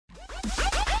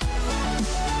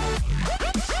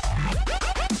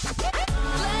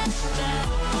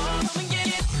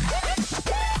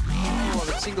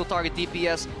single target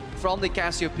DPS from the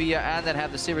Cassiopeia and then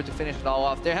have the Sivir to finish it all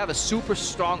off. They have a super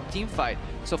strong team fight.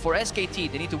 So for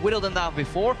SKT, they need to whittle them down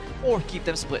before or keep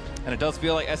them split. And it does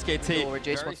feel like SKT... Where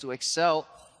Jayce wants to excel.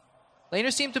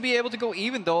 Laners seem to be able to go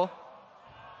even though.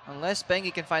 Unless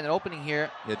Bengi can find an opening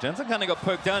here. Yeah, Jensen kind of got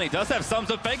poked down. He does have some,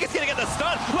 so Faker's going to get the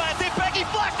stun. Lands it, Bengi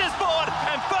flashes forward,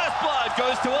 and first blood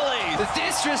goes to Elise. The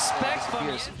disrespect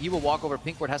from he will walk over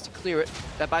Pinkward, has to clear it.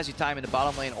 That buys you time in the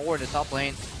bottom lane or in the top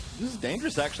lane. This is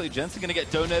dangerous, actually. Jensen going to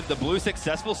get donated the blue.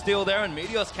 Successful steal there, and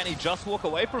Meteos, can he just walk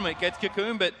away from it? Gets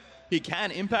cocoon, but he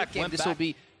can impact. This will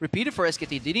be repeated for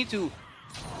SKT. They need to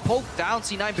poke down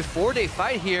C9 before they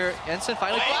fight here. Jensen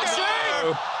finally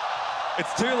flashing!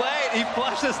 It's too late. He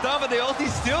flashed the stun, but the ulti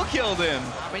still killed him.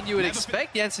 I mean, you would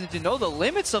expect Jensen to know the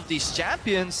limits of these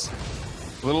champions.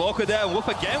 A little awkward there. Wolf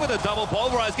again with a double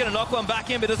pulverize. Gonna knock one back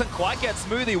in, but doesn't quite get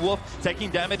Smoothie. Wolf taking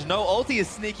damage. No ulti as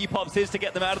Sneaky pops his to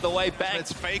get them out of the way. Bang.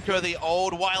 It's Faker, the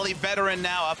old wily veteran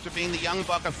now, after being the young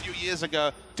buck a few years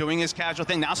ago, doing his casual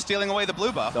thing, now stealing away the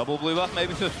blue buff. Double blue buff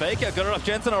maybe for Faker. Got it off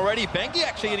Jensen already. Bengi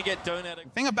actually gonna get donated. The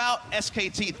thing about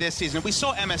SKT this season, we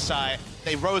saw MSI,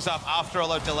 they rose up after a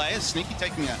lot of delays. Sneaky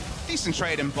taking a decent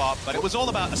trade in bot, but it was all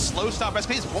about a slow start for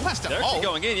SKT. Wolf has to hold.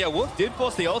 Going in, yeah, Wolf did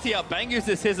force the ulti out. Bang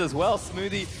uses his as well.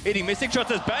 Smoothie hitting Mystic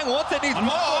shots as Bang wants it, needs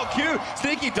more Q.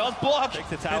 Sneaky does block. Takes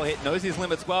the tower hit, knows his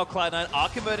limits well. Cloud9 are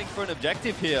converting for an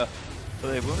objective here. So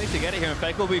they will need to get it here, and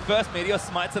Faker will be first. Meteos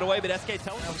smites it away, but SK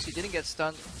obviously didn't get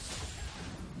stunned.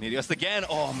 Meteos again,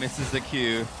 oh, misses the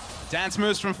Q. Dance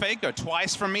moves from Faker,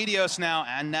 twice from Meteos now,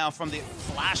 and now from the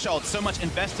flash ult. So much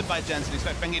invested by Jensen.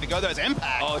 Expect Bengi to go there as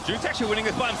impact. Oh, Duke's actually winning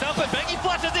this by himself, but Bengi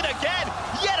flashes it again.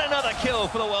 Yet another kill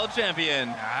for the world champion.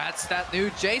 That's that new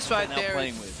Jayce right there.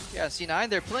 Playing with. Yeah, C9,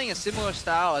 they're playing a similar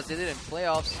style as they did in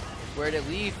playoffs, where they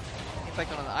leave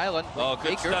impact on an island. Oh,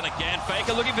 good stun again.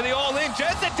 Faker looking for the all-in.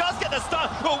 Jensen does get the stun,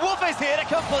 but Wolf is here to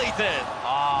complete it.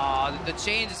 Ah, the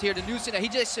change is here. The new C9, he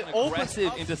just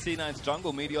aggressive into C9's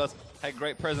jungle. Meteos had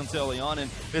great presence early on, and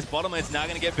this bottom lane's now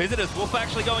going to get visitors. Wolf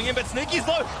actually going in, but Sneaky's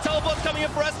low. Teleport's coming in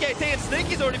for SKT, and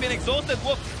Sneaky's already been exhausted.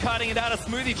 Wolf cutting it out of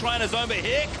Smoothie, trying to zone, but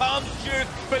here comes Duke.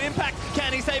 But Impact,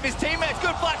 can he save his teammates?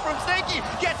 Good flash from Sneaky.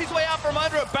 Gets his way out from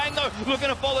under it. Bang, though, looking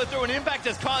to follow through, and Impact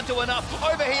just can't do enough.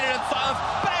 Overheated and silenced.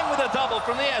 Bang with a double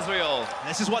from the Ezreal.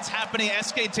 This is what's happening.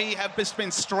 SKT have just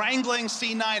been strangling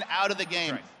C9 out of the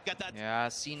game. Get that. Yeah,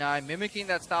 C9 mimicking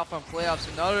that style from playoffs.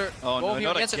 Another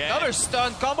another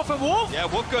stun combo from Wolf. Yeah,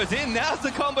 Wolf goes in. Now's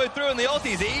the combo through, and the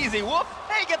ulti's easy. Wolf,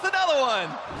 hey, gets another one.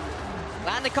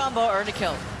 Land the combo, earn a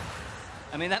kill.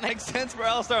 I mean, that makes sense for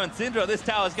Alistar and Syndra. This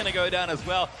tower's going to go down as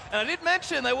well. And I did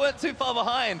mention they weren't too far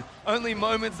behind. Only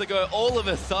moments ago, all of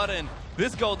a sudden,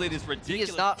 this gold lead is ridiculous.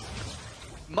 He is not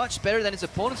much better than his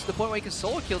opponents to the point where he can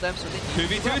solo kill them. So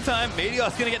 2v2 time.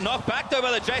 Meteos going to get knocked back though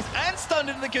by the Jayce and stunned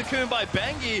into the cocoon by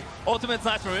Bengi. Ultimate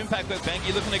nice from Impact, but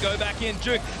Bengi looking to go back in.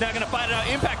 Duke now going to fight it out.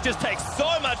 Impact just takes so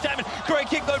much damage. Great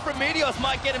kick though from Meteos.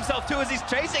 Might get himself two as he's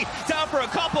chasing down for a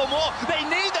couple more. They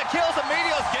need the kills and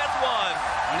Meteos gets one.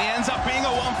 And he ends up being a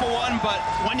 1-for-1, but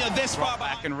when you're this far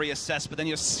back and reassess, but then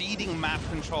you're ceding map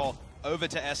control over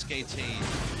to SKT.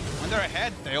 When they're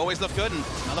ahead, they always look good, and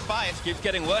another fight. Keeps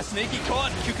getting worse. Sneaky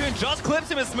caught. Cocoon just clips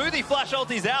him as Smoothie flash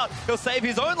ulti's out. He'll save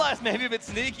his own life maybe, but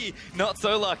Sneaky not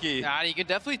so lucky. Yeah, you can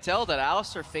definitely tell that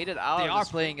Alistar faded out. They are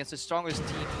playing against the strongest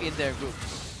team in their group.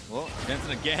 Well,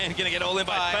 Jensen again gonna get all in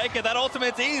by Faker. That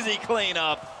ultimate's easy clean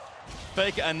up.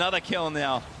 Faker another kill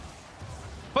now.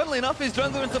 Funnily enough, his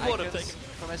jungler and support have taken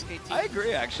from SKT. I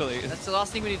agree, actually. That's the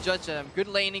last thing we need to judge them. Good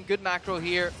laning, good macro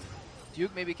here.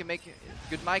 Duke maybe can make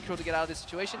good micro to get out of this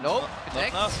situation. Nope.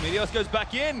 Meteos goes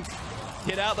back in.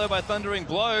 Hit out though by Thundering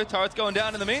Blow. Turret's going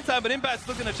down in the meantime, but Impact's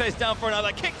looking to chase down for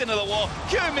another. Kicked into the wall.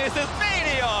 Q misses.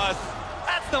 Meteos!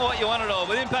 That's not what you want at all,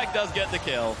 but Impact does get the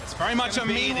kill. It's very much a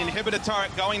mean inhibitor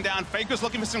turret going down. Faker's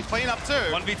looking for some cleanup too.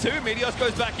 1v2. Meteos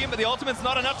goes back in, but the ultimate's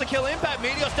not enough to kill Impact.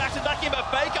 Meteos dashes back in, but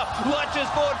Faker lunges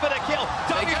forward for the kill.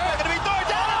 W's not going to be thrown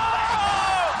down.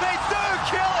 Oh! They do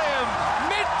kill him!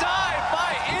 Mid-dive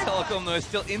by Telecom, though,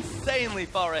 still insanely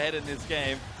far ahead in this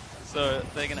game. So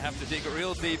they're going to have to dig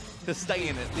real deep to stay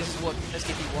in it. This is what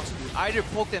SKT wants to do. Either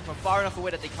poke them from far enough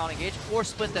away that they can't engage, or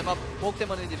split them up, poke them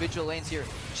on individual lanes here.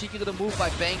 Cheeky little move by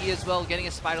Bengi as well, getting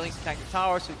a spider link to attack the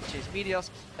tower so he can chase Meteos.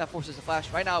 That forces a flash.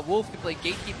 Right now, Wolf can play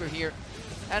Gatekeeper here,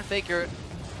 and Faker.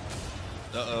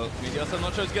 Meteos, I'm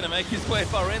not sure he's going to make his way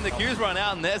far in. The Q's run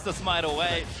out, and there's the smite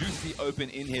away. Juicy open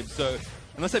inhib, so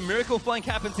Unless a miracle flank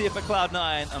happens here for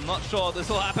Cloud9, I'm not sure this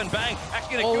will happen. Bang,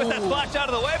 actually going to get that splash out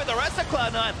of the way, but the rest of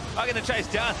Cloud9 are going to chase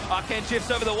down. Arcane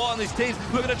shifts over the wall, and these teams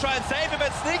looking to try and save him,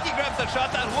 but Sneaky grabs the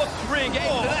shot. That Wolf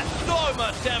re-engages, and that's so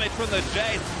much damage from the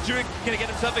Jayce. Duke going to get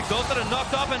himself exhausted and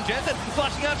knocked off, and Jensen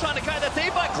flashing out, trying to kite the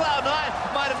team by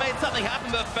Cloud9. Might have made something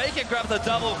happen, but Faker grabs a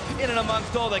double in and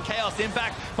amongst all the chaos.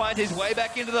 Impact finds his way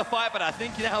back into the fight, but I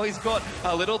think now he's got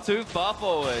a little too far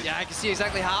forward. Yeah, I can see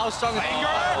exactly how strong the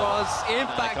Faker was.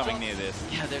 Impact coming near this.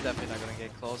 Yeah, they're definitely not going to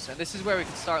get close. And this is where we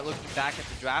can start looking back at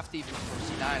the draft even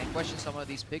for C9 and question some of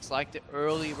these picks, like the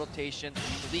early rotation,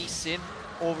 Lee Sin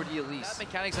over the Elise. That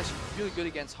mechanic's actually really good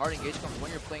against hard engage when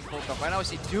you're playing Pokemon. Right now we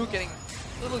see Duke getting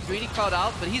a little greedy crowd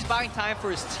out, but he's buying time for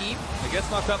his team. He gets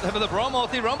knocked up there for the Braum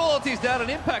ulti. Rumble ulti's down,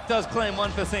 and Impact does claim one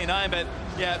for C9, but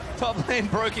yeah, top lane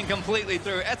broken completely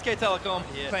through. SK Telecom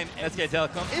claim SK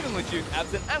Telecom, even with Duke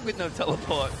absent and with no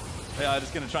teleport. They are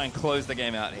just going to try and close the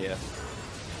game out here.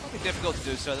 It'll be difficult to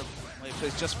do so.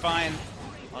 It's just fine.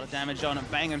 A lot of damage on him.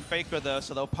 Bang and Faker though,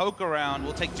 so they'll poke around.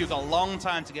 Will take Duke a long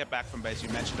time to get back from base. You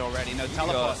mentioned already, no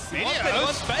teleport.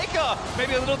 Meteos! Faker!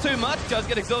 Maybe a little too much. Does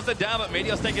get exhausted down, but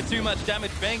Meteos taking too much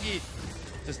damage. Bengi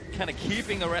just kind of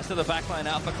keeping the rest of the backline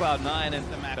out for Cloud9.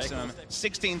 And the maximum.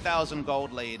 16,000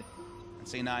 gold lead. And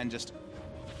C9 just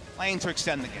playing to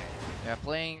extend the game. Yeah,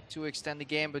 playing to extend the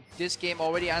game, but this game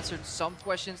already answered some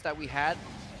questions that we had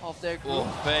of their group.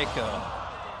 Oh, Faker.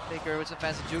 Faker with some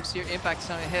fancy jukes here. Impact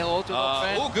saying hello to our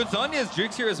friend. Oh, good Zhonya's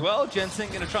jukes here as well. Jensen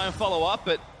going to try and follow up,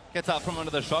 but gets out from under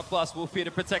the shock blast. Wolf here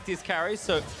to protect his carries,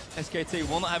 so SKT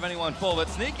will not have anyone fall. But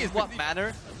Sneaky is what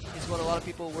matter is what a lot of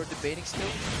people were debating still.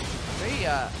 Very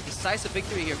decisive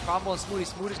victory here. Combo and Smoothie.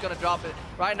 Smoothie's going to drop it.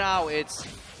 Right now, it's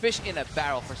fish in a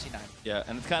barrel for C9. Yeah,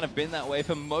 and it's kind of been that way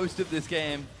for most of this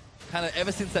game. Kind of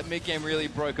ever since that mid-game really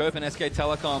broke open. SK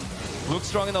Telecom looks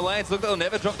strong in the lanes. Look, they'll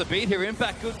never drop the beat here.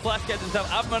 Impact, good flash, gets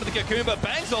himself up from under the cocoon, but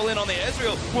Bangs all in on the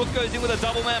Ezreal. Wolf goes in with a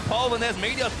double-man pole, and there's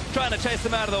Meteos trying to chase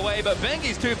them out of the way, but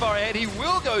Bengi's too far ahead. He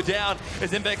will go down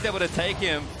as Impact's able to take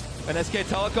him. And SK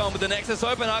Telecom with the Nexus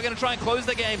open are going to try and close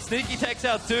the game. Sneaky takes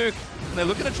out Duke. And they're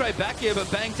looking to trade back here,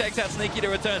 but Bang takes out Sneaky to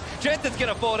return. Jensen's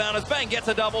going to fall down as Bang gets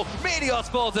a double. Meteos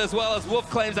falls as well as Wolf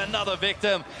claims another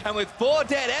victim. And with 4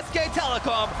 dead, SK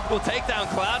Telecom will take down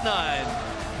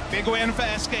Cloud9. Big win for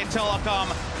SK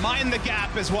Telecom. Mind the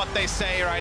gap is what they say right